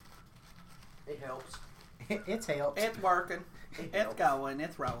It helps. It helps. It's working. It's going.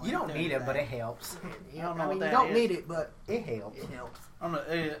 It's rolling. You don't need it, but it helps. You don't know what you that don't is. need it, but It helps. it helps. I'm an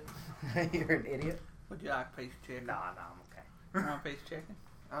idiot. You're an idiot. Would you like a piece of chicken? Nah, I'm okay. You want a piece of chicken?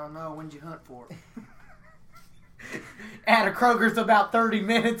 I don't know. When did you hunt for it? At a Kroger's about 30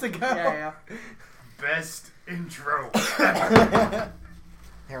 minutes ago. Yeah. Best intro.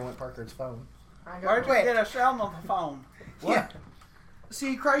 There went Parker's phone. Where'd you get a cell on the phone? What? Yeah.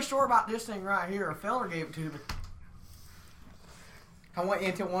 See, crazy story about this thing right here. A fella gave it to me. I went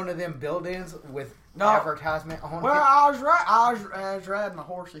into one of them buildings with No. advertisement on Well, it. I was riding a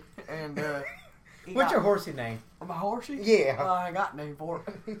horsey, and What's your horsey name? my horsey? Yeah. Well, I ain't got a name for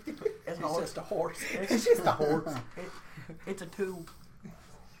it. It's a It's horse. just a horse. It's just a horse. It's a tool.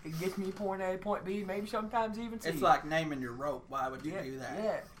 It gets me point A to point B, maybe sometimes even C. It's like naming your rope. Why would you do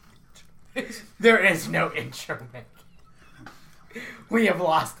that? Yeah. There is no intro, man. We have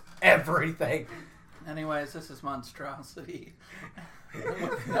lost everything. Anyways, this is Monstrosity.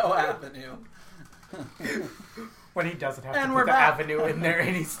 With no avenue. When he doesn't have And to we're put the back. avenue in there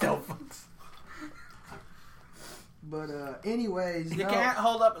and he still fucks. But anyways, You no, can't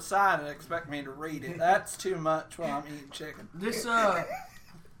hold up a sign and expect me to read it. That's too much while I'm eating chicken. this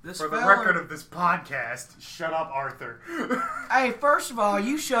this For the fella- record of this podcast, shut up, Arthur. Hey, first of all,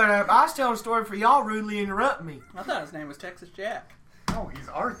 you shut up. I was telling a story for y'all rudely interrupt me. I thought his name was Texas Jack. Oh, he's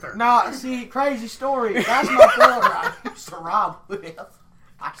Arthur. No, see, crazy story. That's my fella I used to rob with.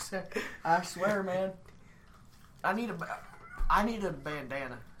 I swear, man. I need a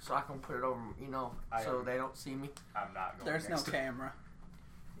bandana so I can put it over, so they don't see me. I'm not going There's no next. camera.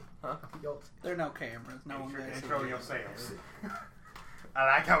 Huh? There are no cameras. No one Intro, gonna see intro you. yourselves. I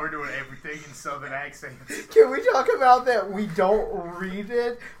like how we're doing everything in southern accents. Can we talk about that we don't read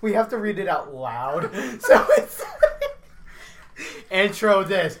it? We have to read it out loud. So it's intro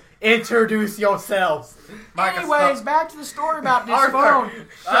this. Introduce yourselves. Micah, Anyways, stop. back to the story about this Arthur. phone.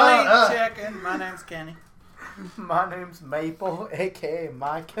 I eat chicken. My name's Kenny. My name's Maple, aka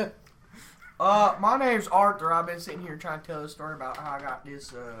Micah. My name's Arthur. I've been sitting here trying to tell a story about how I got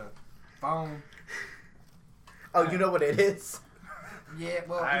this phone. Oh, you know what it is? Yeah,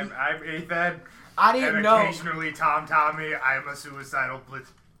 well, I'm Ethan. I didn't And know. occasionally Tommy. I'm a suicidal blitz.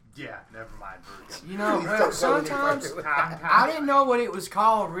 Yeah, never mind. You know, Please don't go any sometimes further with Tom, that. I didn't know what it was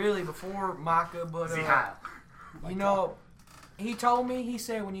called really before Micah, but you know, he told me. He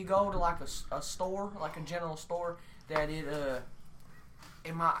said when you go to like a store, like a general store, that it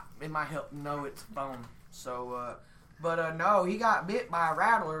might help know it's a phone. So, no, he got bit by a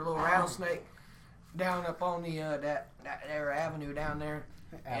rattler, a little rattlesnake, down up on the that avenue down there.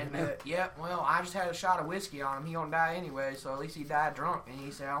 And well, I just had a shot of whiskey on him. He gonna die anyway, so at least he died drunk. And he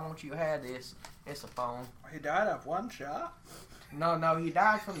said, "I want you to have this. It's a phone." He died of one shot? No, he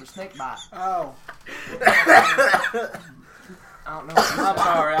died from the snake bite. Oh. I don't know. I'm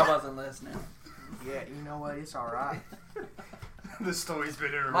sorry. I wasn't listening. Yeah, you know what? It's all right. The story's been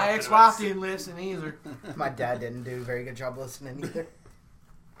interrupted. My ex-wife didn't listen either. My dad didn't do a very good job listening either.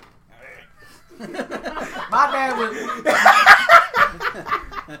 My dad was.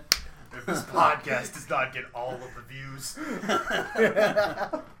 If this podcast does not get all of the views,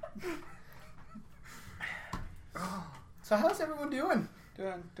 So how's everyone doing?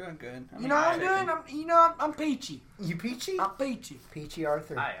 Doing good. You know what I'm doing? I'm peachy. You peachy? I'm peachy. Peachy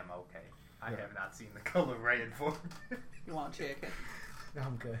Arthur. I am okay. I have not seen the color red for. You want chicken? No,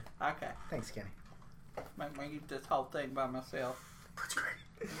 I'm good. Okay. Thanks, Kenny. Make me eat this whole thing by myself. That's great.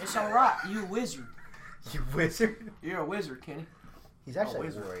 It's all right. You a wizard. You wizard. You're a wizard, Kenny. He's actually a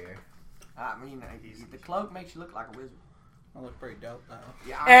wizard. warrior. I mean, the cloak makes you look like a wizard. I look pretty dope though.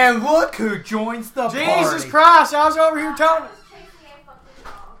 Yeah. And look who joins the Jesus party. Christ! I was over here telling.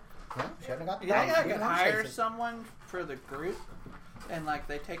 Yeah, shouldn't have got the You think dog. I We could don't hire chase it. someone for the group and like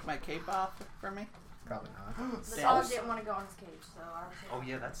they take my cape off for me? Probably not. The dog didn't want to go in his cage, so I was Oh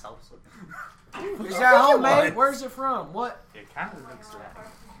yeah, that's salsa. Is that homemade? Where's it from? What? It kind of looks like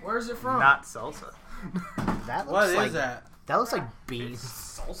Where's it from? not salsa. That looks What is like that? That looks like beans.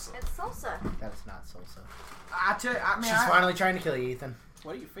 Salsa. It's salsa. That is not salsa. I tell you, She's finally trying to kill you, Ethan.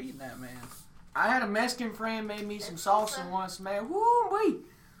 What are you feeding that man? I had a Mexican friend made me some salsa once, man. Woo wee,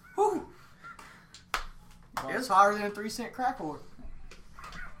 woo. It's harder than a 3-cent crack whore.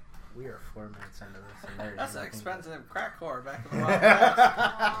 We are 4 minutes into this. And there's That's an nothing. expensive crack whore back in the Wild West. Oh,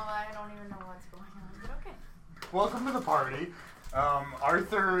 I don't even know what's going on, but okay. Welcome to the party.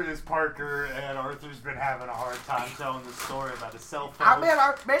 Arthur is Parker, and Arthur's been having a hard time telling the story about his cell phone. I mean,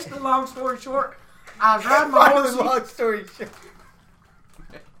 basically, long story short, I was riding my Finally, horsey. long story short.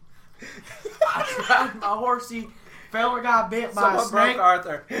 I was riding my horsey. Fella got bit by a Someone broke snake.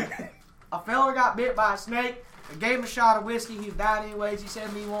 Arthur. A fella got bit by a snake. I gave him a shot of whiskey. He was dying anyways. He said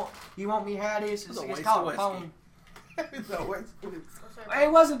he want me to have this. It's a It's waste called of a phone. What's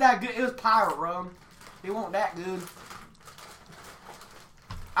It wasn't that good. It was pirate rum. It wasn't that good.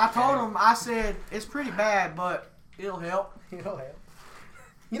 I told him, I said, it's pretty bad, but it'll help. It'll help.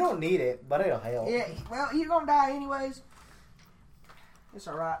 You don't need it, but it'll help. Yeah, well, he's gonna die anyways. It's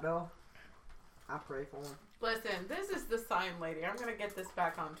alright, though. I pray for him. Listen, this is the sign lady. I'm gonna get this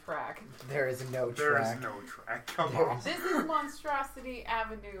back on track. There is no There track. is no track. Come on. This is Monstrosity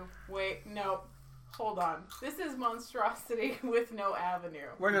Avenue. Wait, no. Hold on. This is Monstrosity with no avenue.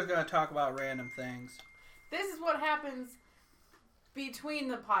 We're just going to talk about random things. This is what happens between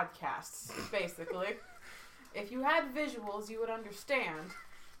the podcasts, basically. If you had visuals, you would understand.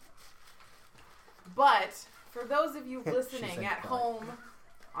 But for those of you listening at home,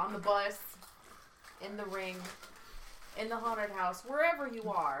 on the bus, in the ring, in the haunted house, wherever you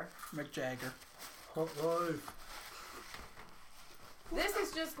are, Mick Jagger. this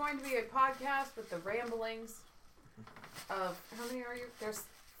is just going to be a podcast with the ramblings of, how many are you? There's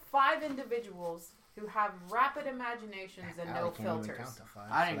 5 individuals who have rapid imaginations and no filters.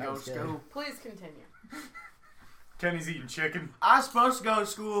 I didn't go to school. Please continue. Kenny's eating chicken. I was supposed to go to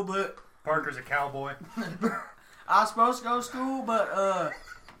school, but Parker's a cowboy. I was supposed to go to school, but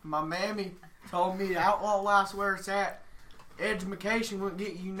my mammy told me the outlaw life's where it's at. Education wouldn't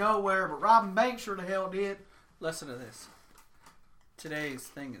get you nowhere, but robbing banks sure the hell did. Listen to this. Today's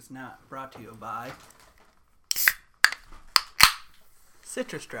thing is not brought to you by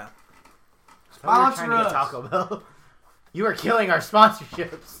Citrus Drop. Sponsor us. Taco Bell. You are killing our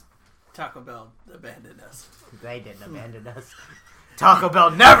sponsorships. Taco Bell abandoned us. They didn't abandon us. Taco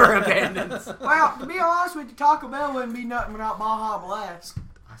Bell never abandons. Well, to be honest with you, Taco Bell wouldn't be nothing without Baja Blast.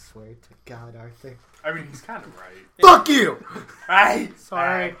 I swear to God, Arthur. I mean, he's kind of right. Fuck you! Hey!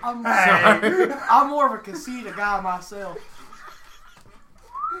 Sorry. I'm, Sorry. I'm more of a conceited guy myself.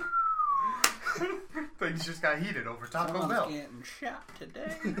 Things just got heated over Taco Someone's Bell. getting shot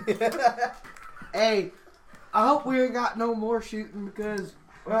today. Hey, I hope we ain't got no more shooting because,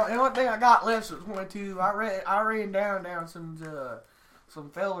 well, the only thing I got left was 22. I ran down some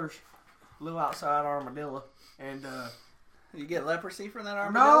fellers live outside Armadillo, and You get leprosy from that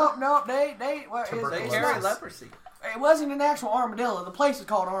armadillo? no, they well, They it's carry not- leprosy. It wasn't an actual armadillo. The place is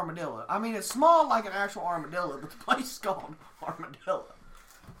called Armadillo. I mean, it's small like an actual armadillo, but the place is called Armadillo.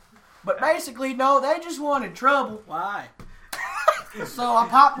 But basically, no, they just wanted trouble. Why? So I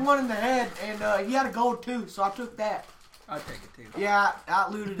popped one in the head, and he had a gold tooth, so I took that. I'd take it too. Yeah, I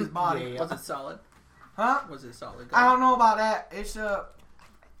looted his body. Yeah. Was it solid? Huh? Was it solid? I don't know about that. It's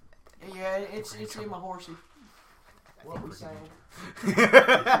yeah, it's in my horsey. What we saying?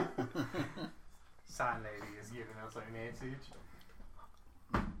 Sign lady is giving us a message.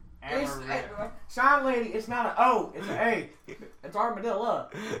 It's, Amarillo. sign lady, it's not an O, it's an A. It's Armadillo,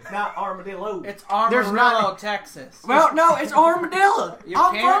 not Armadillo. It's Amarillo, not- Texas. Well, no, it's Armadillo. You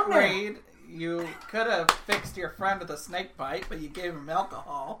I'm can't from there. read. You could have fixed your friend with a snake bite, but you gave him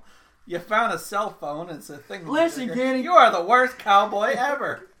alcohol. You found a cell phone. It's a thing. Listen, Kenny. You are the worst cowboy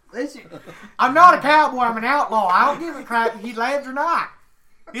ever. Listen, I'm not a cowboy, I'm an outlaw. I don't give a crap if he lands or not.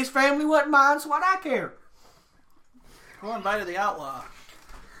 His family wasn't mine, so what I care. Who invited the outlaw?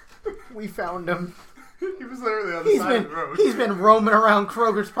 We found him. He was literally on the side of the road. He's been roaming around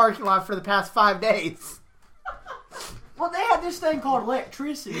Kroger's parking lot for the past 5 days. Well, they had this thing called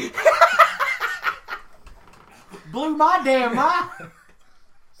electricity. Blew my damn mind.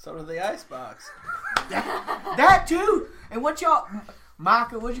 So did the icebox. That too. And what y'all,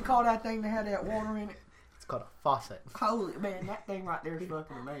 Micah, what'd you call that thing that had that water in it? It's called a faucet. Holy man, that thing right there is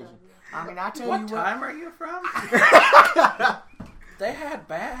fucking amazing. I mean, I tell What you time are you from? They had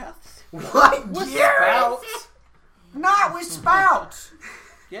baths. What? With year? spouts. not with spouts.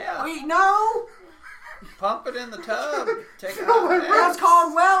 Yeah. Wait, no, Pump it in the tub. Take it out. that's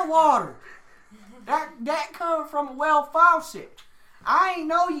called well water. That comes from a well faucet. I ain't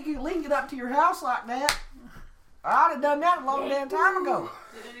know you could link it up to your house like that. I'd have done that a long damn time ago.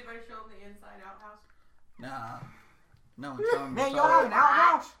 Did anybody show them the inside outhouse? Nah. No one told me. Man, y'all have an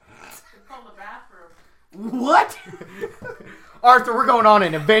outhouse? It's called the bathroom. What? Arthur, we're going on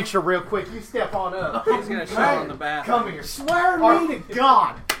an adventure real quick. You step on up. He's gonna show them the bathroom. Come here. Swear me to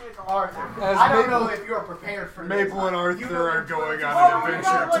God. Arthur, As I don't Maple- know if you're prepared for this. Maple and Arthur are going on Oh, an we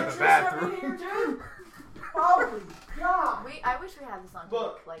got adventure to the electricity up in bathroom. here, too. Holy God. I wish we had this on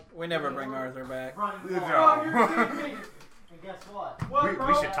Look. tape. Like, We never bring Arthur back. Running No. water. Oh, you're kidding me. And guess what?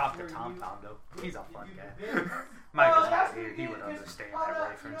 We should talk to Tom Tom though. He's a fun guy. Mike is not here. He would understand that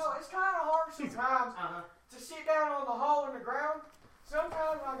reference. You know, it's kind of hard sometimes to sit down on the hole in the ground.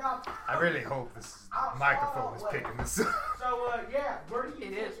 sometimes I got. I really hope this microphone is picking this up. So yeah, where do you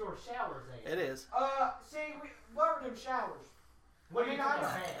It get is. your showers at? It is. See, what are them showers? What do you I take a mean,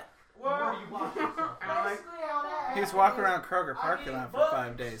 bath? Well, Where do you wash yourself? basically how that He's happens walking is around Kroger I parking get lot for buckets,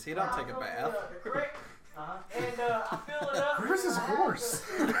 5 days. He don't and I take a go to bath. the creek, and I fill it up. Where's his and I have horse?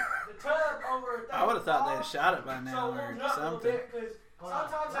 The tub over. I would have thought they had shot it by now or something.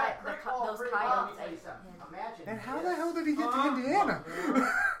 Sometimes that creek those falls coyotes. Imagine. And how the hell did he get to Indiana?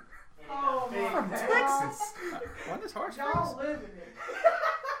 Oh my From God. Texas. When does horse Y'all race? live in it.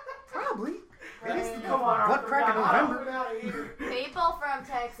 Probably. It is the Come on, butt crack in November. People from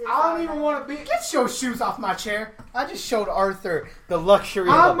Texas. I don't even want to be. Get your shoes off my chair. I just showed Arthur the luxury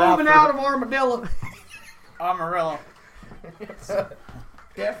of I'm a moving bathroom. out of Armadillo. Amarillo.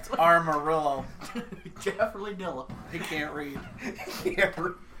 Definitely. Amarillo. Definitely Dilla. He can't read. Yeah.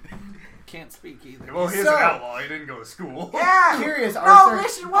 Can't speak either. Well, he's So- an outlaw. He didn't go to school. Yeah. Curious, No, Arthur.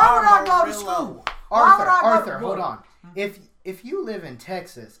 listen. Why would I go to Amarillo. school? Why would I go Arthur, to hold school? on. If you live in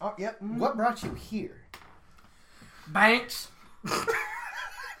Texas, Oh, yep. what brought you here? Banks.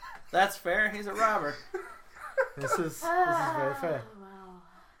 That's fair. He's a robber. This is very fair. Wow.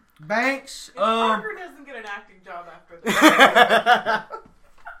 Banks. Parker doesn't get an acting job after this.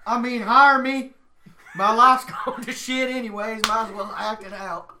 I mean, hire me. My life's going to shit anyways. Might as well act it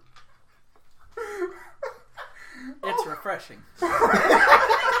out. It's refreshing.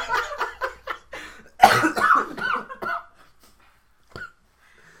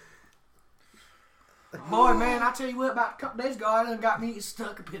 Boy, man, I tell you what, about a couple days ago, I done got me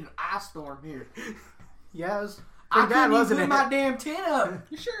stuck up in an ice storm here. Yes. I Pretty bad, couldn't even wasn't put it? my damn tent up.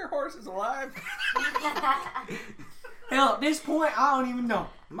 You sure your horse is alive? Hell, at this point, I don't even know.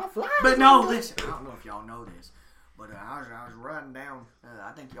 My fly. But no, listen, I don't know if y'all know this, but I was riding down,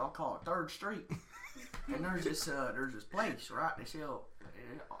 I think y'all call it 3rd Street, and there's this place, right? They sell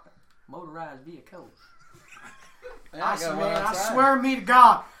motorized vehicles. Yeah, I got swear, one I outside. swear me to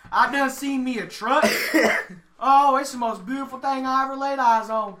God, I done seen me a truck. Oh, it's the most beautiful thing I ever laid eyes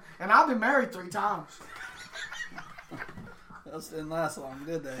on, and I've been married 3 times. Those didn't last long,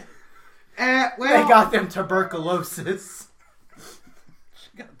 did they? Well, They got them tuberculosis.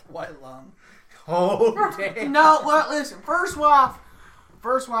 She got the white lung. Oh, damn. no. Well, listen, first wife,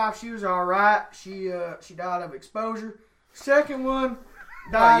 she was all right. She died of exposure. Second one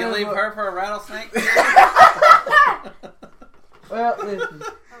What, died you of leave her for a rattlesnake? Well, listen.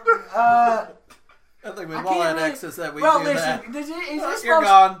 I think we I all can't had really- exes that we well, do listen. that. Is this You're supposed?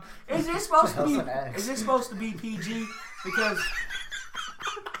 gone. Is this supposed to be? That's an X. Is this supposed to be PG? Because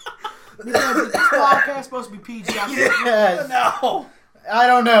if this podcast supposed to be PG. Yes. No. I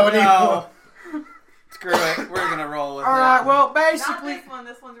don't know anymore. No. Screw it. We're going to roll with All it. right. Well, Not basically, this one.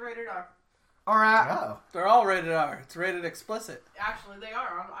 This one's rated R. all right. Oh. They're all rated R. It's rated explicit. Actually, they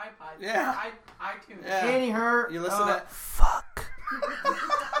are on iPod. Yeah. iTunes. Yeah. Any her. You listen to Fuck.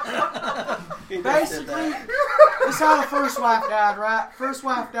 He just did Basically, that. this how the first wife died, right? First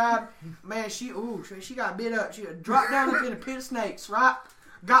wife died. Man, she got bit up. She dropped down in a pit of snakes, right?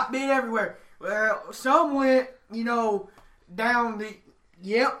 Got bit everywhere. Well, some went, down the.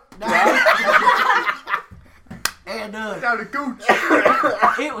 Yep. Down and Down the gooch.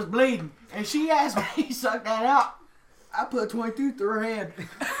 it was bleeding, and she asked me to suck that out. I put 22 through her hand.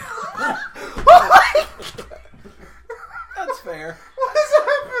 That's fair. What is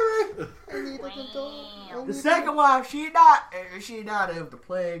happening? The second wife, she died. She died of the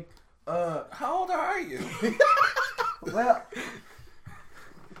plague. How old are you? Well,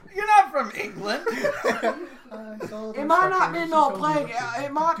 You're not from England. it might not been no plague.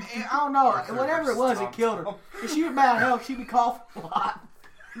 It might. I don't know. Whatever it was, it killed her. If she was bad health, she'd be coughing a lot.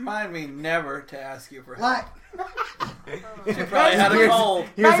 Remind me never to ask you for help. Like She probably had a cold.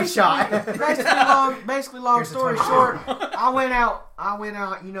 Here's a shot. Basically, long Here's a story 20. short, I went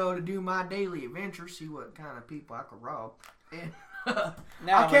out, to do my daily adventure, see what kind of people I could rob. And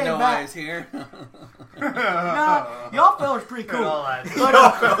Now I we came know back. why he's here. nah, y'all fellas pretty cool. All that.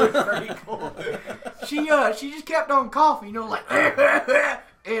 But she just kept on coughing, like,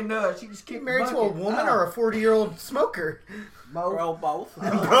 and she just You kept married to a woman or a 40-year-old smoker? Well, both.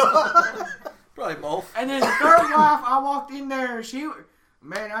 Probably both. And then the third wife, I walked in there, and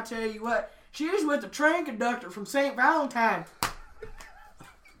man, I tell you what, she was with the train conductor from St. Valentine.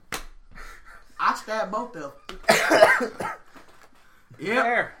 I stabbed both of them. Yep.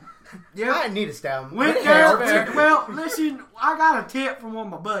 There. Yep. I didn't need a stab. Went there. Well, listen, I got a tip from one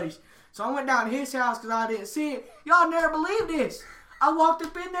of my buddies. So I went down to his house because I didn't see it. Y'all never believe this. I walked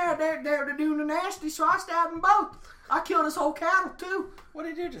up in there. They're doing the nasty, so I stabbed them both. I killed his whole cattle, too. What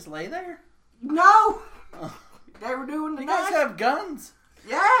did you do? Just lay there? No. They were doing the You guys night. have guns.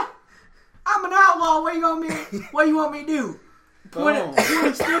 Yeah. I'm an outlaw. What you want me to do? Point Boom.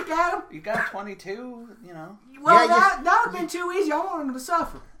 a stick at him? You got 22, you know. Well, Yeah, that would have been too easy. I wanted him to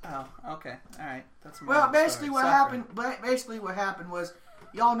suffer. Oh, okay. All right. That's Well, more basically story. what Suffering. happened. Basically what happened was,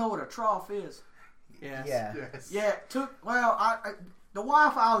 y'all know what a trough is. Yes. Yeah. Yes. Yeah. It took. Well, the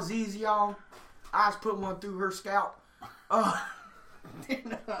wife I was easy on. I was putting one through her scalp.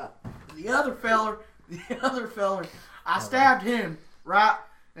 The other feller, I stabbed him right,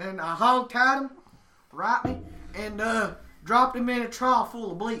 and I hog-tied him, right me, and dropped him in a trough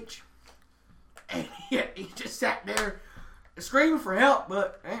full of bleach. And he just sat there screaming for help,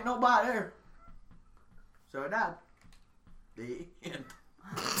 but ain't nobody there. So I died. The end.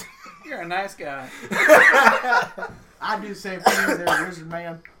 You're a nice guy. I do the same thing there, Wizard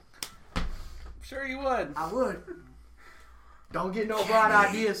Man. Sure you would. I would. Don't get no bright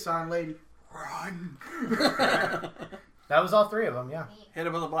ideas, sign lady. Run. That was all three of them, yeah. Hit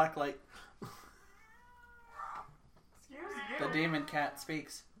him with a black light. Excuse The you. demon cat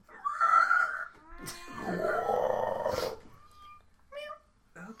speaks.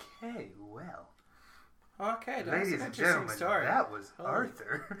 Okay, well. Okay, that's Ladies an and interesting gentlemen, story. that was Holy-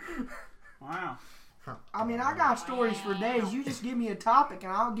 Arthur. Wow. I mean, I got stories for days. You just give me a topic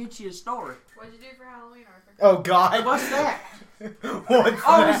and I'll get you a story. What'd you do for Halloween, Arthur? Oh, God. What's that? What's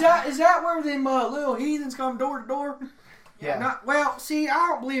Oh, is that where them little heathens come door to door? Yeah. Well, see, I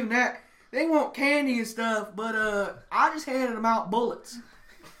don't believe in that. They want candy and stuff, but I just handed them out bullets.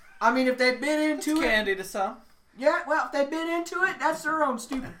 I mean, if they've been into it, Candy to some. yeah. Well, if they've been into it, that's their own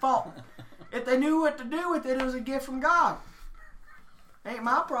stupid fault. If they knew what to do with it, it was a gift from God. Ain't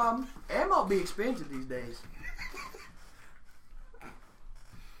my problem. Ammo be expensive these days.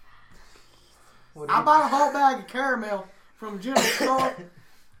 I bought a whole bag of caramel from the general store.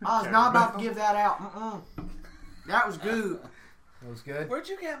 I was not about to give that out. That was good. That was good. Where'd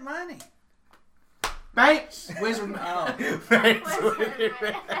you get money? Banks, Wizard. Oh. Thanks.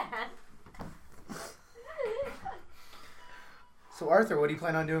 So, Arthur, what do you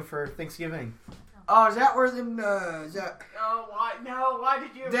plan on doing for Thanksgiving? Oh, is that where them? Is that Oh, why? No, why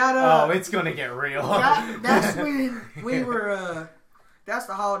did you? that? Oh, it's gonna get real. That's when we were. That's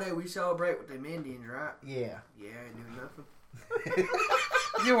the holiday we celebrate with them Indians, right? Yeah. Yeah, I ain't doing nothing.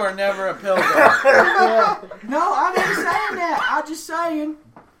 You were never a pilgrim. No, I ain't saying that. I just saying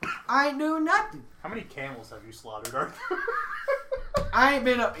I ain't doing nothing. How many camels have you slaughtered, Arthur? I ain't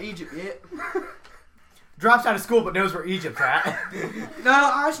been up to Egypt yet. Drops out of school but knows where Egypt's at. No,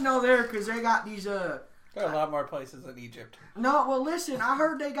 I just know there because they got these. There are a lot more places in Egypt. No, well, listen, I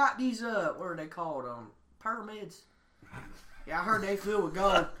heard they got these. What are they called? Pyramids. Yeah, I heard they filled with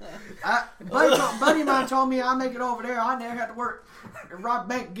gold. Buddy of mine told me I make it over there. I never had to work and rob a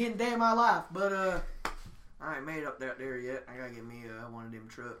bank again a day of my life. But I ain't made up there yet. I gotta get me one of them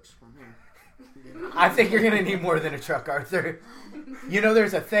trucks from here. I think you're gonna need more than a truck, Arthur. You know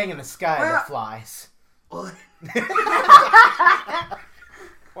there's a thing in the sky Well- that flies. What?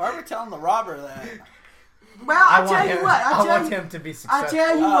 Why are we telling the robber that? Well, I tell you what. I want him to be I successful.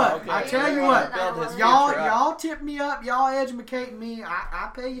 tell you Oh, what. okay. I tell you You what. wanna build his Y'all, future up. y'all tip me up. Y'all educate me. I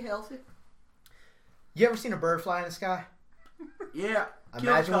pay you healthy. You ever seen a bird fly in the sky? Yeah.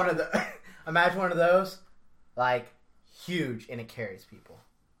 Imagine one of the. Imagine one of those, like huge, and it carries people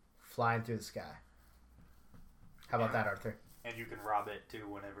flying through the sky. How about that, Arthur? And you can rob it too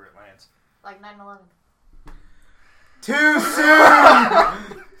whenever it lands. Like 9/11. Too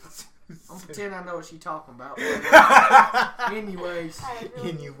soon. I'm pretending I know what she's talking about. Anyways,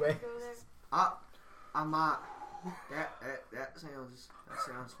 Anyway. I might. That sounds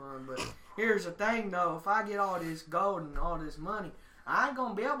fun. But here's the thing, though. If I get all this gold and all this money, I ain't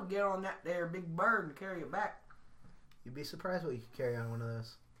gonna be able to get on that there big bird and carry it back. You'd be surprised what you could carry on one of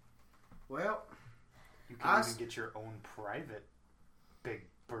those. Well, You can even get your own private big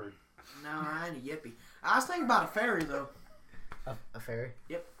bird. no, I ain't a yippie. I was thinking about a ferry though. A ferry?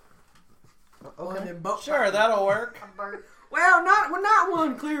 Yep. Okay. And then boat Sure, that'll work. A bird. Well, not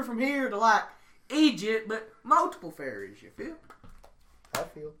one clear from here to like Egypt, but multiple ferries. You feel? I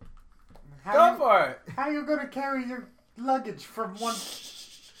feel. Go for it. How you gonna carry your luggage from one?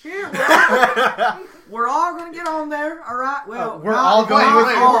 Here, we're all gonna get on there. All right. Well, we're not- all going not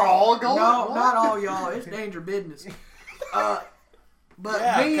with you? all. We're all going? No, What? not all y'all. It's danger business. But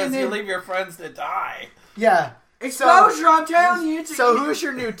Yeah, me because and you them leave your friends to die. Yeah. exposure. I'm telling you. It's So who's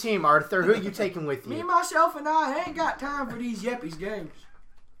your new team, Arthur? Who are you taking with me, you? myself, and I ain't got time for these yuppies games.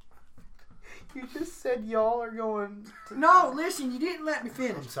 You just said y'all are going. No, listen, you didn't let me I'm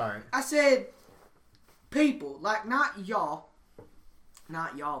finish. sorry. I said people, like not y'all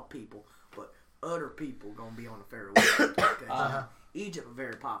people, but other people gonna be on the ferry with me. Because Egypt a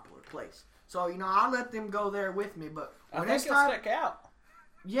very popular place. So, I let them go there with me, but I when think it's you'll time... stick out.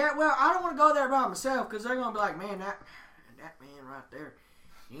 Yeah, well, I don't want to go there by myself because they're gonna be like, man, that man right there,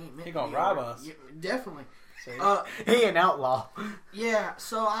 he ain't meant He to gonna be rob there." us. Yeah, definitely. See? He an outlaw. Yeah,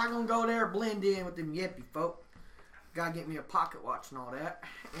 so I'm gonna go there, blend in with them yippie folk. Gotta get me a pocket watch and all that,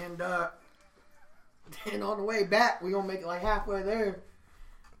 and then on the way back, we gonna make it like halfway there.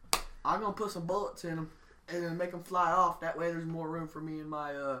 I'm gonna put some bullets in them and then make them fly off. That way, there's more room for me in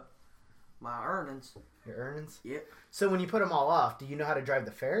my my earnings. Your earnings? Yep. So when you put them all off, do you know how to drive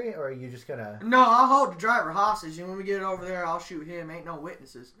the ferry, or are you just gonna... No, I'll hold the driver hostage, and when we get it over there, I'll shoot him. Ain't no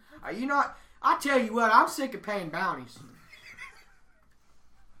witnesses. I tell you what, I'm sick of paying bounties.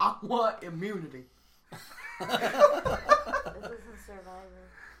 I want immunity. This isn't Survivor.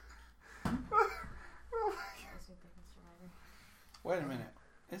 Wait a minute.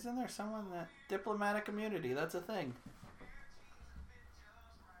 Isn't there someone that diplomatic immunity? That's a thing.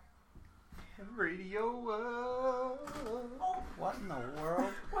 Radio. What in the world?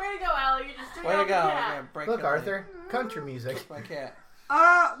 Way to go, Allie. You just took Way out to the go! cat. I'm gonna break Look, up Arthur, country music. my cat.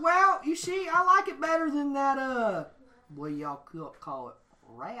 Well, you see, I like it better than that, what do y'all call it?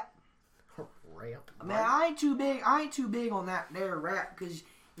 Rap? Rap. Man, I ain't too big on that there rap, because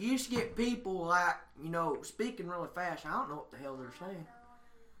you used to get people like, speaking really fast. I don't know what the hell they're saying.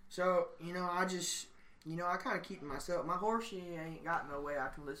 So, I just, I kind of keep to myself. My horsey ain't got no way I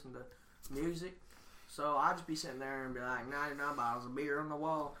can listen to music. So I just be sitting there and be like, 99 bottles of beer on the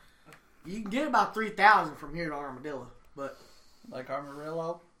wall. You can get about 3,000 from here to Armadillo. But Like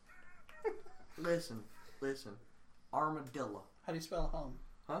Armadillo? listen. Armadillo. How do you spell home?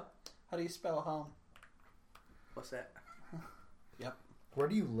 Huh? How do you spell home? What's that? Yep. Where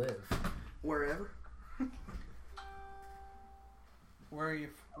do you live? Wherever. Where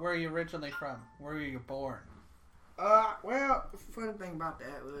are you originally from? Where were you born? Well, the funny thing about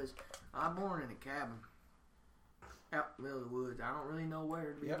that was I was born in a cabin out in the middle of the woods. I don't really know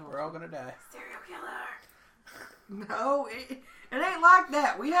where, to be Yep, honest. we're all gonna die. Serial killer. No, it ain't like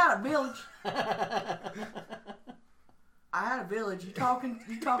that. We had a village. I had a village. You talking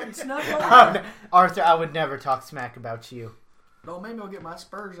snuff over Oh, there? no. Arthur, I would never talk smack about you. Don't make me go get my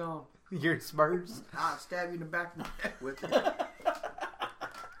spurs on. Your Spurs. I'll stab you in the back of the neck with it.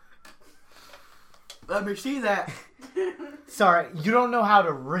 Let me see that. Sorry, you don't know how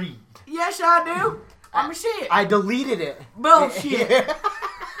to read. Yes, I do. Let me see it. I deleted it. Bullshit.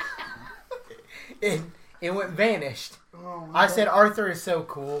 It went vanished. Oh, I said Arthur is so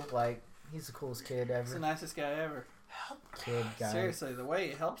cool. Like, he's the coolest kid He's the ever. nicest guy ever. Kid guy. Seriously, the way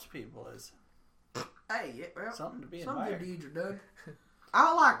he helps people is hey, yeah, well, something to be some good admired. deeds are done. I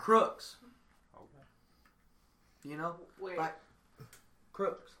don't like crooks. You know? Wait, Like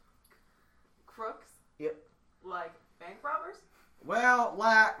crooks. crooks? Yep. Like bank robbers? Well,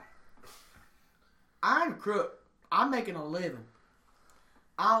 like, I'm a crook. I'm making a living.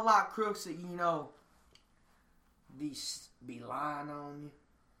 I don't like crooks that, be lying on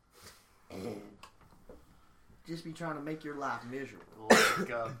you. And just be trying to make your life miserable. Like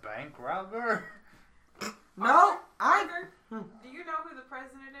a bank robber? No, I Parker, do you know who the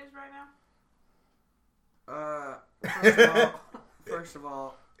president is right now? First of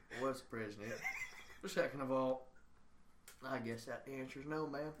all, what's president? Second of all, I guess that answer's no,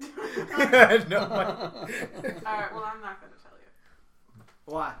 ma'am. No. Alright, well, I'm not going to tell you.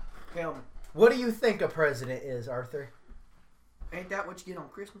 Why? Tell me. What do you think a president is, Arthur? Ain't that what you get on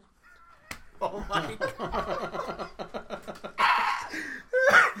Christmas? Oh my god.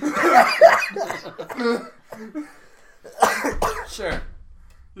 Sure.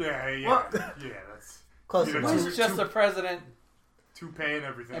 Yeah, What? that's Close You know, enough. He's just the president toupee and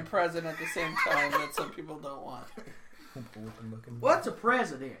everything. and president at the same time that some people don't want. What's a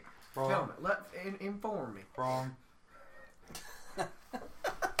president? Wrong. Tell me. Inform me. Wrong.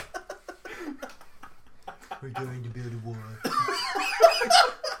 We're going to build a wall.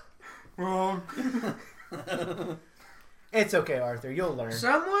 Wrong. It's okay, Arthur. You'll learn.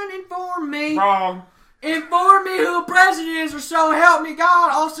 Someone inform me. Wrong. Inform me who president is, or so help me God.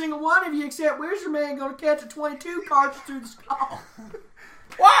 All single one of you except Wizard Man gonna catch a 22 cartridge through the skull.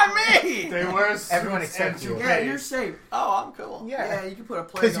 Why me? They wear Everyone suits except and you. Yeah, toupees. you're safe. Oh, I'm cool. Yeah, you can put a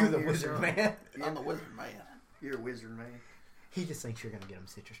plate Because on you're the here, wizard, so- man. I'm the wizard man. You're a wizard, man. He just thinks you're going to get him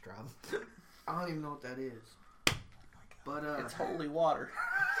citrus drop. I don't even know what that is. But, It's holy water.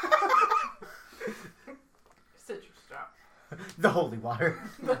 Citrus drop. The holy water.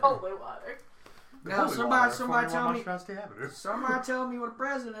 The holy water. now Holy somebody water, tell 41 me, Monstrous Diameter. somebody tell me what a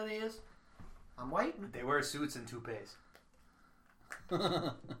president is. I'm waiting. They wear suits and toupees.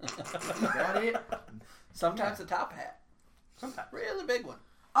 Got it? Sometimes a top hat. Sometimes. Really big one.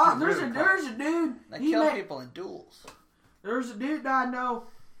 Oh, there's a dude. They He kill make, people in duels. there's a dude that I know.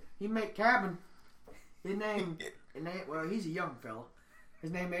 He make cabin. His name, well, he's a young fella. His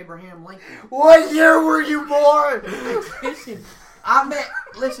name Abraham Lincoln. What year were you born? Listen,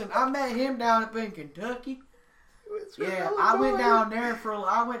 I met him down up in Kentucky. Yeah, I went down there for a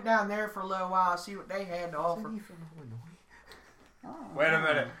little while to see what they had to offer. Wait a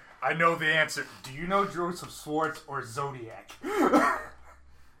minute. I know the answer. Do you know Joseph Schwartz or Zodiac?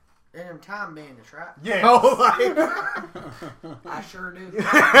 They're them time bandits, right? Yeah. Oh my! I sure do.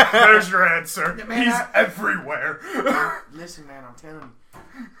 There's your answer. Man, He's everywhere. Listen, man, I'm telling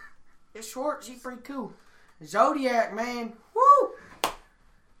you. It's Schwartz, he's pretty cool. Zodiac, man, woo!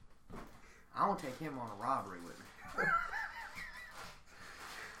 I want to take him on a robbery with me.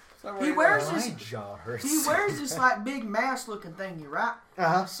 So He wears My this. jaw hurts. He wears this like big mask-looking thingy, right?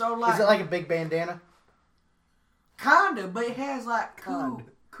 Uh-huh. So like, Is it like a big bandana? kinda, but it has like Kinda.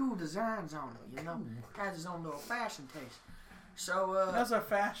 cool designs on it. You know, has his own little fashion taste. So, That's what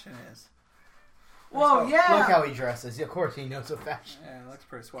fashion is. well, yeah, Look how he dresses. Of course he knows what fashion. Yeah, it looks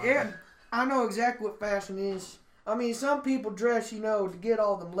pretty swag. yeah, I know exactly what fashion is. I mean, some people dress, you know, to get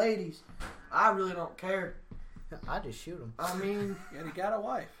all them ladies. I really don't care. I just shoot him. I mean, Yet he got a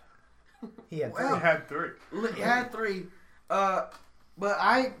wife. He had Well, He had 3. you had 3, but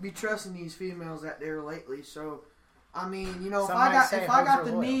I ain't be trusting these females out there lately. So, I mean, you know, Some if I might got say if I hoes got are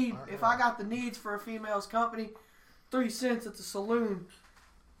the loyal, need, aren't if they? I got the needs for a female's company, 3 cents at the saloon,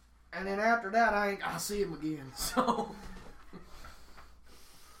 and then after that, I'll see him again. So,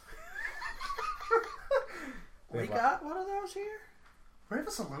 We got one of those here? We have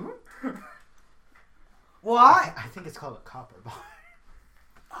a saloon? well, I think it's called a copper bar.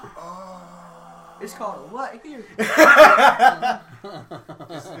 it's called a what here?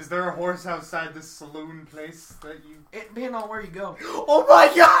 Is there a horse outside this saloon place that you... It depends on where you go. Oh my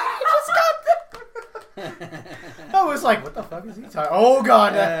god! I just got that. I was like, what the fuck is he talking? Oh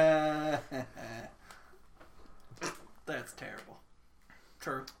god! That's terrible.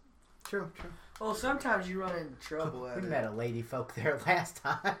 True. True. Well, sometimes you run into trouble. We met a lady folk there last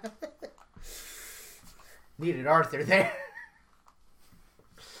time. Needed Arthur there.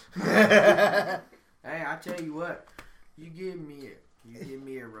 Hey, I tell you what, you give me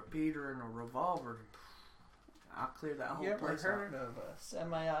a repeater and a revolver, I'll clear that whole You ever place heard out. of a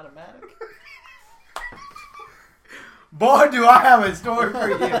semi-automatic? Boy, do I have a story for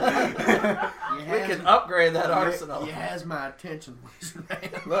you. We can upgrade that arsenal. It has my attention, man.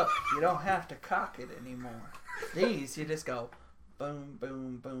 Look, you don't have to cock it anymore. These, you just go boom,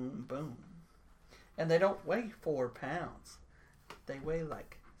 boom, boom, boom. And they don't weigh 4 pounds. They weigh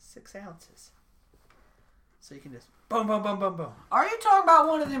like 6 ounces. So you can just boom, boom, boom, boom, boom. Are you talking about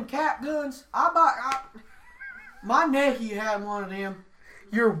one of them cap guns? My nephew had one of them.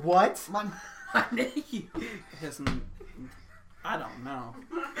 Your what? My nephew. I don't know.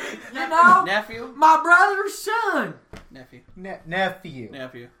 You know? Nephew? My brother's son. Nephew. Nephew.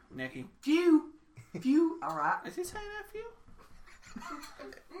 Nephew. Nicky. Few. Alright. Is he saying nephew?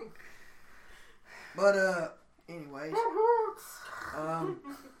 But, anyways.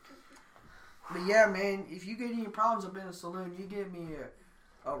 But yeah, man, if you get any problems up in a saloon, you give me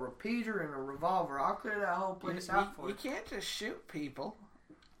a repeater and a revolver. I'll clear that whole place out for You you. can't just shoot people.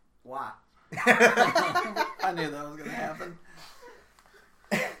 Why? I knew that was going to happen.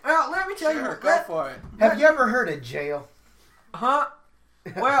 Well, let me tell Sure, you. go for it. Have you ever heard of jail? Huh?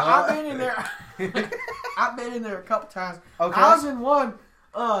 Well, I've been in there. I've been in there a couple times. Okay. I was in one,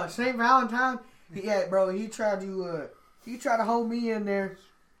 St. Valentine. He tried to hold me in there.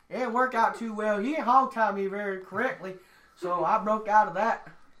 It didn't work out too well. He didn't hog tie me very correctly, so I broke out of that.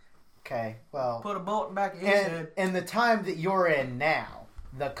 Okay, well, Put a bullet in the back of his head. in the time that you're in now,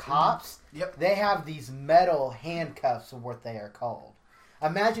 the cops, Yep. they have these metal handcuffs, of what they are called.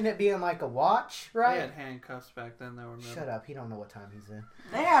 Imagine it being like a watch, They right? had handcuffs back then. They were metal. Shut up, he don't know what time he's in.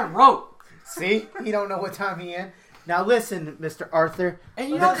 They had rope. See? He don't know what time he in. Now listen, Mr. Arthur. And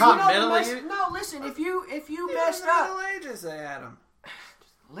you The know, cop the middle mess- of you? no, listen. If you Yeah, messed in the up, Middle Ages they had them.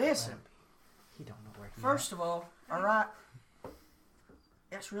 listen. He don't know where he First of all right,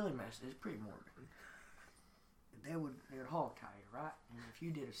 that's really messed. It's pretty morbid. They would hog tie you, right? And if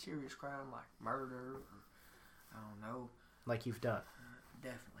you did a serious crime like murder, or, I don't know, like you've done.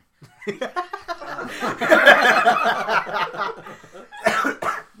 definitely.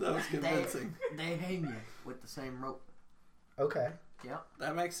 That was convincing. They hang you with the same rope. Okay. Yep.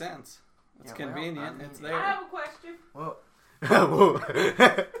 That makes sense. It's Yeah, well, convenient. I mean- It's I there. have a question. Well,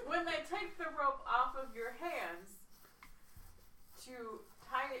 When they take the rope off of your hands, to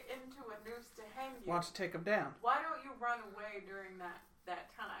tie it into a noose to hang you. Why don't you take him down? Why don't you run away during that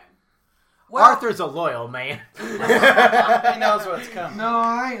time? Well, Arthur's a loyal man. He knows what's coming. no,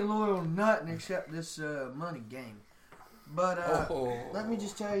 I ain't loyal to nothing except this money game. But let me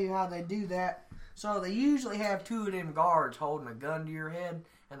just tell you how they do that. So they usually have two of them guards holding a gun to your head,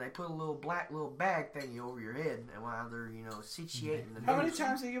 and they put a little black bag thingy over your head, and while they're situating the How many noose.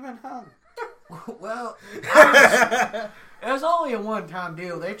 times have you been hung? Well, it was only a one-time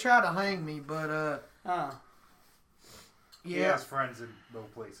deal. They tried to hang me, but He yeah, has friends in low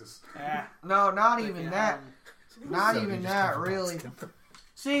places. Yeah. no, not even that. Not So even you just that, come really. to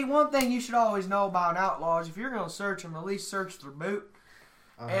See, one thing you should always know about outlaws, if you're going to search them, at least search their boot.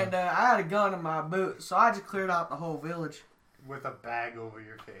 And I had a gun in my boot, so I just cleared out the whole village. With a bag over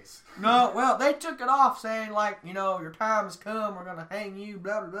your face. No, well, they took it off saying, like, your time has come, we're going to hang you,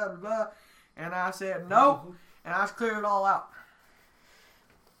 blah, blah, blah, blah, blah. And I said, no, and I just cleared it all out.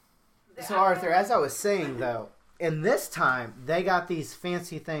 So Arthur, as I was saying though, in this time they got these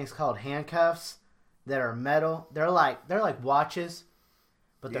fancy things called handcuffs that are metal. They're like watches,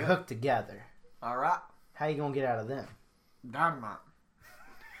 but they're Yeah. hooked together. All right. How you gonna get out of them? Dynamite.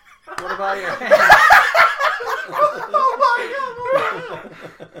 What about your hand?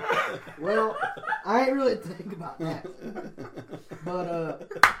 Well, I ain't really think about that. But,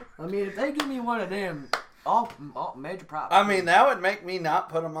 I mean, if they give me one of them, all major props. I mean, that would make me not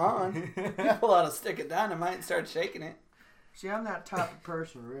put them on. You pull out a stick of dynamite and start shaking it. See, I'm that type of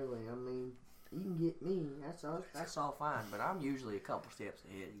person, really. I mean, you can get me. That's all fine. But I'm usually a couple steps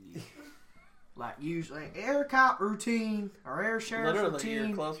ahead of you. Like, usually, air cop routine or air sheriff Literally, you're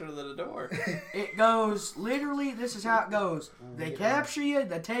routine. closer to the door. It goes, literally, this is how it goes. They capture you,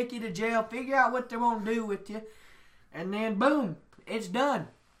 they take you to jail, figure out what they want to do with you, and then boom, it's done.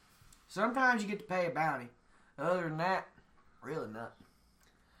 Sometimes you get to pay a bounty. Other than that, really nothing.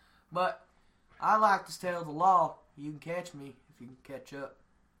 But I like to tell the law, you can catch me if you can catch up.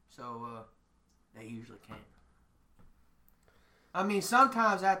 So, they usually can't. I mean,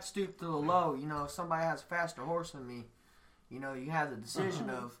 sometimes I have to stoop to the low. If somebody has a faster horse than me, you have the decision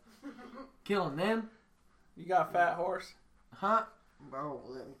of killing them. You got a fat horse? Huh? Bro,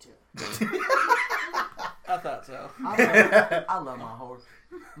 let me tell you. I thought so. I love my horse.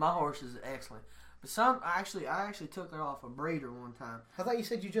 My horse is excellent. But I actually took it off a breeder one time. I thought you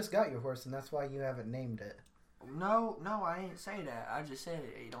said you just got your horse and that's why you haven't named it. No, I ain't say that. I just said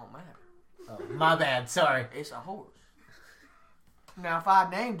it don't matter. Oh, my bad. Sorry. It's a horse. Now, if I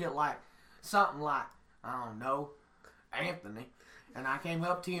named it like something like, I don't know, Anthony, and I came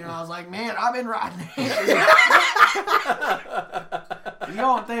up to you and I was like, man, I've been riding Anthony. You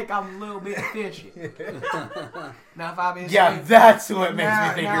don't think I'm a little bit fishy. Now, if I've been saying, that's what makes me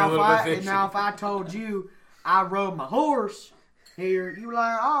think you're a little bit fishy. Now, if I told you I rode my horse here, you were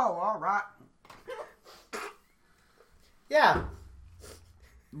like, oh, all right. Yeah.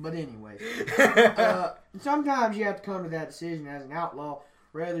 But anyway, sometimes you have to come to that decision as an outlaw,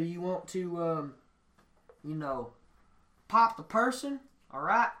 whether you want to, pop the person, all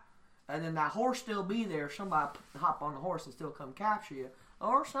right, and then that horse still be there. Somebody hop on the horse and still come capture you.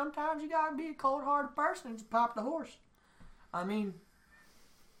 Or sometimes you gotta be a cold-hearted person and just pop the horse. I mean,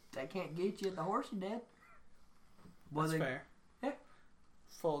 they can't get you. The horse is dead. That's fair. Yeah.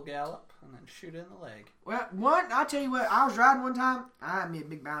 Full gallop and then shoot in the leg. Well, I'll tell you what, I was riding one time. I had me a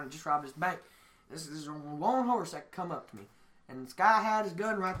big bounty, just robbed this bank. This is one horse that come up to me. And this guy had his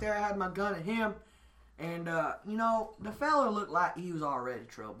gun right there. I had my gun at him. And, the fella looked like he was already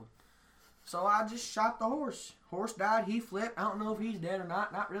troubled. So I just shot the horse. Horse died, he flipped. I don't know if he's dead or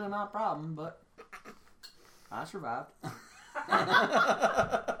not. Not really not a problem, but I survived.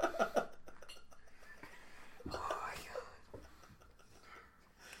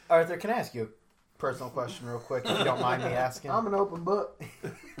 Arthur, can I ask you a personal question real quick, if you don't mind me asking? I'm an open book.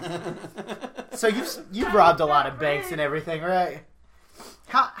 So you've robbed a lot of banks and everything, right?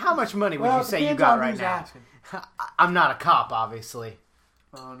 How much money would you say you got right now? Asking. I'm not a cop, obviously.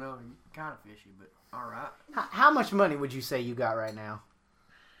 Oh, no, you're kind of fishy, but all right. How much money would you say you got right now?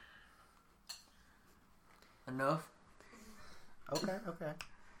 Enough. Okay.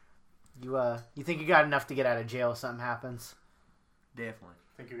 You think you got enough to get out of jail if something happens? Definitely.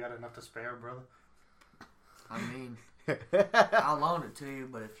 Think you got enough to spare, brother? I mean, I'll loan it to you,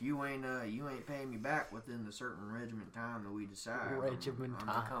 but if you ain't paying me back within the certain regiment time that we decide, Regiment I'm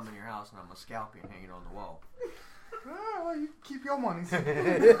time. gonna come in your house and I'm gonna scalp you and hang it on the wall. Oh, well, you keep your money.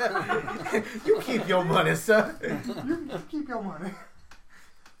 You keep your money, son. You keep your money.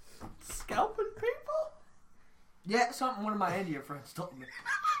 Scalping people? Yeah, something one of my Indian friends told me.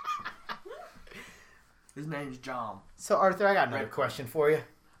 His name's John. So, Arthur, I got another question for you.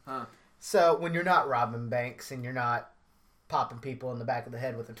 Huh? So, when you're not robbing banks and you're not popping people in the back of the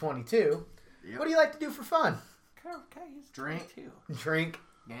head with a 22, what do you like to do for fun? Okay, he's Drink. 22. Drink,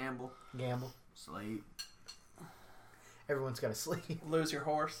 Gamble. sleep. Everyone's got to sleep. Lose your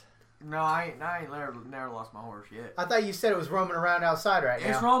horse. No, I ain't never lost my horse yet. I thought you said it was roaming around outside right now.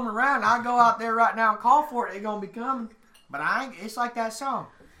 It's roaming around. I go out there right now and call for it. They're gonna be coming. But I ain't. It's like that song.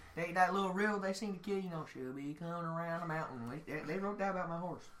 That little reel they sing to kids. You know, she'll be coming around the mountain. They wrote that about my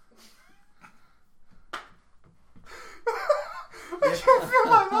horse. I can't feel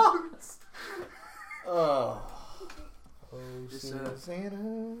my lungs. Oh.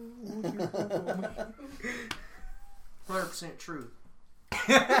 Susanna, 100% true.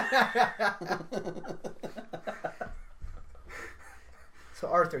 So,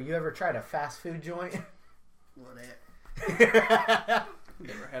 Arthur, you ever tried a fast food joint? What that?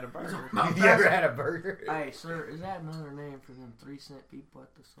 Never had a burger. You ever had a burger? Hey, sir, is that another name for them 3-cent people at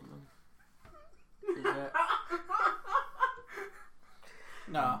the saloon? Is that?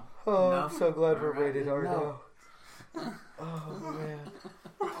 No. Oh, No. I'm so glad we're All right. rated R No. now. Oh, man.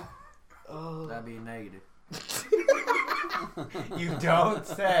 Oh. That'd be a negative. You don't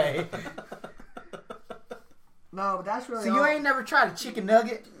say. No, but that's really. So you ain't never tried a chicken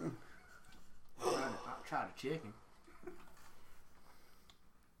nugget? I tried a chicken.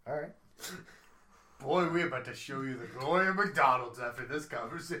 All right. Boy, we're about to show you the glory of McDonald's after this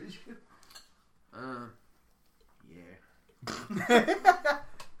conversation. Yeah.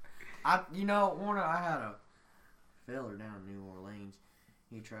 I had a feller down in New Orleans.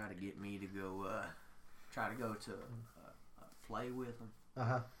 He tried to get me to go, to play with him.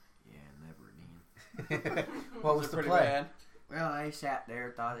 Uh-huh. Yeah, never again. What was the pretty play? bad? Well, they sat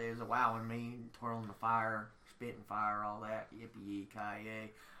there, thought it was a wowing me, twirling the fire, spitting fire, all that,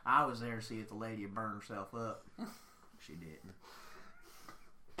 yippee-yi-ki-yay. I was there to see if the lady had burned herself up. She didn't.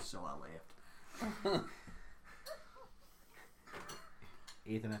 So I left.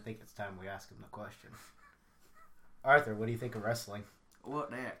 Ethan, I think it's time we ask him the question. Arthur, what do you think of wrestling?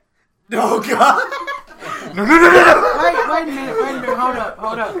 What that? Oh, God! Wait a minute, hold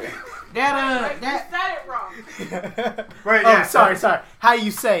up. That, You said it wrong. Right, Oh, yeah. sorry. How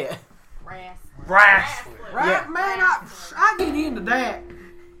you say it? Wrestling. right, Yeah. man, I get into that.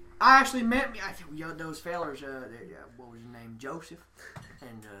 I actually met those fellers, what was his name, Joseph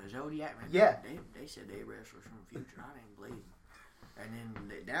and Zodiac. Man, Yeah. They said they wrestlers from the future. I didn't believe them. And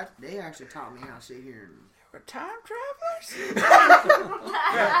then they actually taught me how to sit here and... We're time travelers?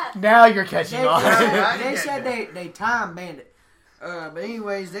 Now you're catching on. They said they time bandit. But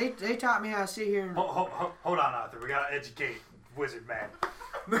anyways, they taught me how to sit here and... Hold on, Arthur. We gotta educate Wizard Man.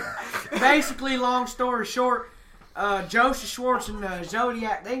 Basically, long story short, Joseph Schwartz and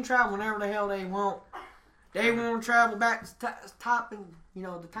Zodiac, they can travel whenever the hell they want. They want to travel back to top and,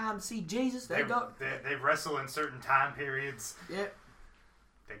 the time to see Jesus. They go. They wrestle in certain time periods. Yep.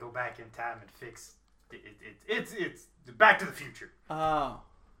 They go back in time and fix. It's Back to the Future. Oh.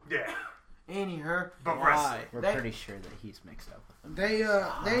 Yeah, Anyhow, but Why? wrestling. We're They- pretty sure that he's mixed up with them. they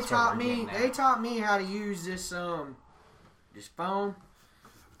what taught we're me getting at. they taught me how to use this phone.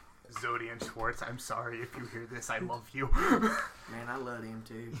 Zodian Schwartz, I'm sorry if you hear this. I love you. Man, I love him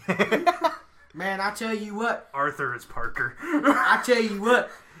too. Man, I tell you what. Arthur is Parker. I tell you what.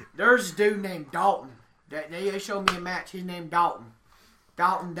 There's a dude named Dalton. They showed me a match. His name Dalton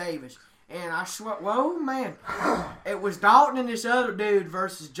Davis. And I swear, whoa, man. It was Dalton and this other dude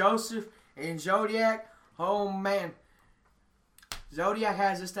versus Joseph and Zodiac. Oh, man. Zodiac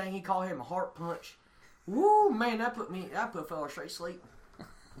has this thing, he called him a heart punch. Woo, man, that put a fella straight to sleep.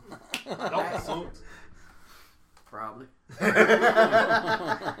 Probably.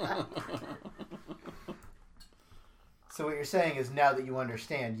 So what you're saying is now that you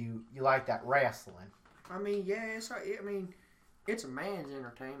understand, you like that wrestling. I mean, yeah, it's a man's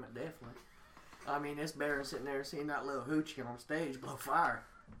entertainment, definitely. I mean, it's better than sitting there seeing that little hoochie on stage blow fire.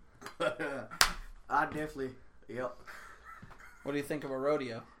 But I definitely, yep. What do you think of a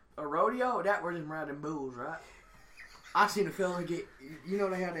rodeo? A rodeo? That was them riding bulls, right? I seen a fella get, they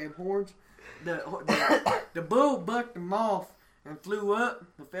had them horns? The bull bucked them off and flew up.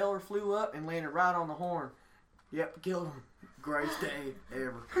 The fella flew up and landed right on the horn. Yep, killed him. Greatest day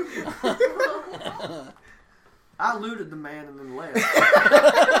ever. I looted the man and then left.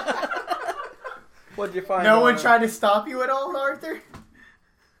 What'd you find? No one tried to stop you at all, Arthur?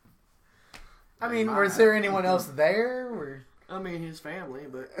 I mean, was there anyone else there? Or... I mean, his family,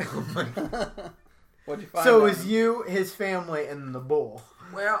 but... What'd you find? So it was you, his family, and the bull.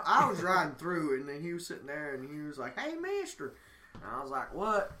 Well, I was riding through, and then he was sitting there, and he was like, "Hey, mister." And I was like,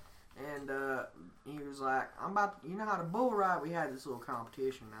 "What?" And he was like, "I'm about. You know how to bull ride? We had this little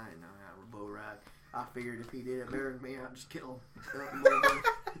competition. I didn't know how to bull ride. I figured if he did it better than me, I'd just kill him."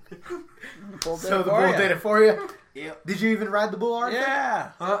 So the bull did it for you? Yep. Did you even ride the bull, Arthur?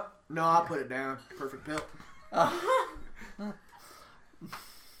 Yeah. Huh? No, I put it down. Perfect pelt.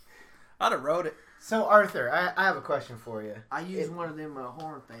 I'd have rode it. So, Arthur, I have a question for you. I use one of them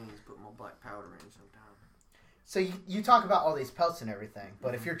horn things, put my black powder in sometimes. So, you talk about all these pelts and everything,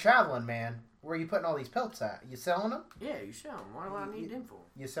 but if you're traveling, man, where are you putting all these pelts at? You selling them? Yeah, you sell them. Why do I need them for?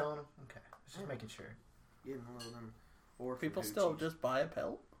 You selling them? Okay. Just making sure. Getting one of them. Or People still just buy a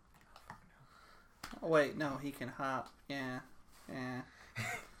pelt? Oh, wait, no, he can hop. Yeah.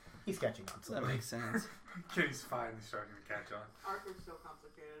 He's catching on That something. makes sense. Kitty's finally starting to catch on. Arthur's so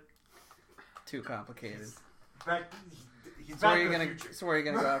complicated. Too complicated. He's So back where are you in the gonna? future. So where are you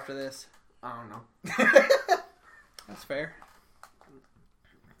gonna go after this? I don't know. That's fair.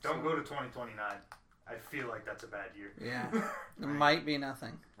 Don't go to 2029. I feel like that's a bad year. Yeah. There might be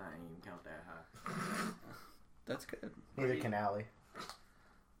nothing. I ain't even count that high. That's good. Neither can Allie.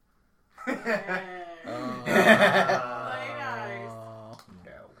 Oh. Play nice.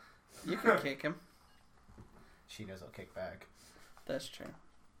 No. You can kick him. She knows I'll kick back. That's true.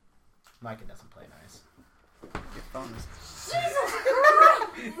 Micah doesn't play nice. Your phone is.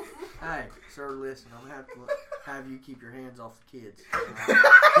 Hey, sir, listen. I'm gonna have to have you keep your hands off the kids.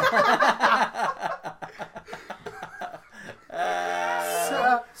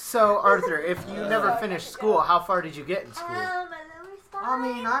 So, Arthur, if you never finished school, how far did you get in school? I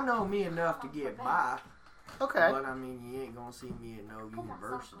mean, I know me enough to get by, Okay. but I mean, you ain't gonna see me at no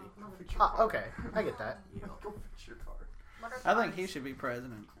university. Okay. I get that. You know. Go fix your car. I think he should be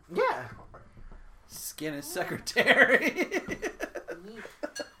president. Yeah. Skin his secretary.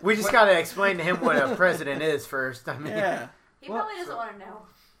 We just gotta explain to him what a president is first. I mean, Yeah. He probably doesn't want to know.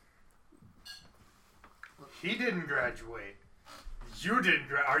 He didn't graduate. You didn't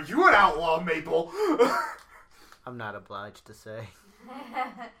graduate. Are you an outlaw, Maple? I'm not obliged to say.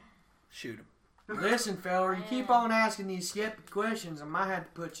 Shoot him. Listen, fella, you keep on asking these skeptic questions, I might have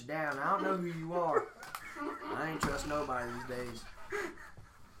to put you down. I don't know who you are. I ain't trust nobody these days.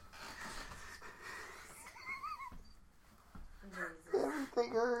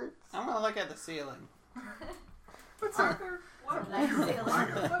 Everything hurts. I'm gonna look at the ceiling. Arthur, what Nice ceiling.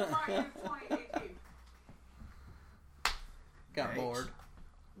 what brought you 2018? Got Thanks. bored.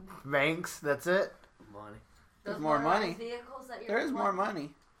 Banks, that's it. Money. There's Those more money. motorized Vehicles that There is more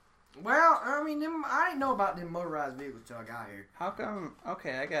money. Well, I mean, I didn't know about them motorized vehicles till I got here. How come?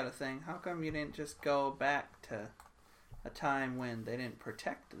 Okay, I got a thing. How come you didn't just go back to a time when they didn't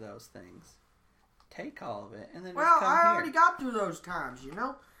protect those things? Take all of it and then Well, just come I here. already got through those times, you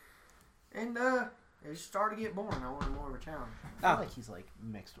know? And, it started to get boring. I wanted more of a challenge. I feel Oh. like he's like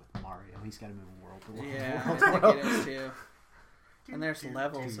mixed with Mario. He's got to move world to world. Yeah, world I to think world. it is too. And there's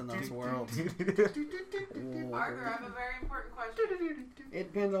levels in those worlds. Arthur, I have a very important question.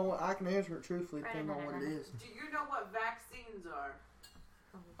 It depends on what I can answer it truthfully. It depends on what it is. Do you know what vaccines are?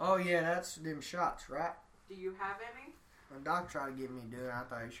 Oh, yeah, that's them shots, right? Do you have any? My doctor tried to get me to do it. I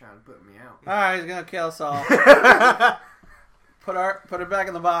thought he was trying to put me out. All right, he's gonna kill us all. Put it back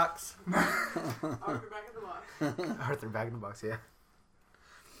in the box. Arthur, back in the box. Arthur, back in the box, yeah.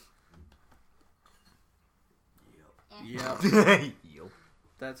 Yep, Yup.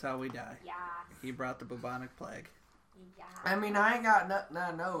 that's how we die. Yeah. He brought the bubonic plague. Yeah. I mean, I ain't got nothing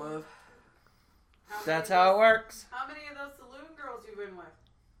I know of. That's many how of it works. How many of those saloon girls you been with?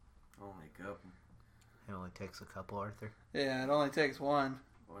 Only a couple. It only takes a couple, Arthur. Yeah, it only takes one.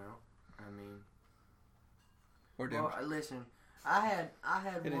 Well, I mean, We're doomed. well, listen. I had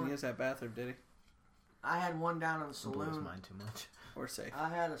He didn't one. use that bathroom, did he? I had one down in the Blows saloon. mine too much. We're safe. I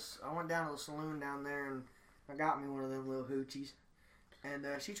went down to the saloon down there and I got me one of them little hoochies, and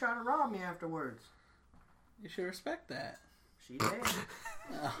she tried to rob me afterwards. You should respect that. She did.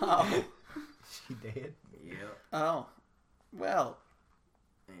 Oh. She did. Yep. Oh. Well,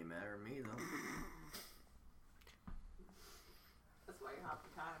 Ain't matter to me though. That's why you hopped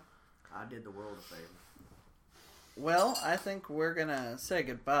the time. I did the world a favor. well, I think we're gonna say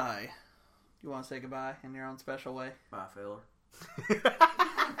goodbye. You want to say goodbye in your own special way? Bye, fella.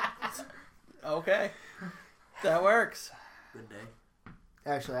 Okay. That works. Good day.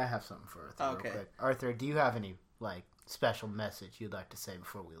 Actually, I have something for Arthur Okay. real quick. Arthur, do you have any, like, special message you'd like to say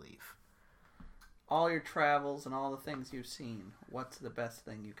before we leave? All your travels and all the things you've seen, what's the best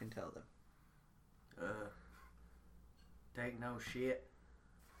thing you can tell them? Take no shit.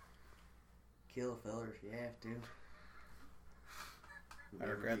 Kill a fella if you have to. I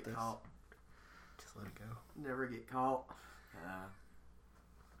regret get this. Caught. Just let it go. Never get caught.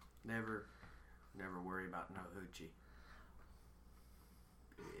 Never worry about no hoochie.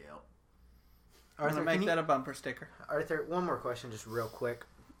 Yep. I'm Arthur, gonna make that a bumper sticker. Arthur, one more question, just real quick.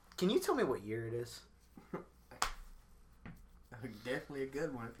 Can you tell me what year it is? Definitely a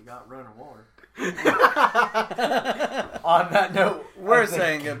good one if you got running water. On that note, We're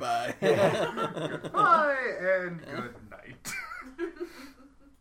saying goodbye. Goodbye and good night.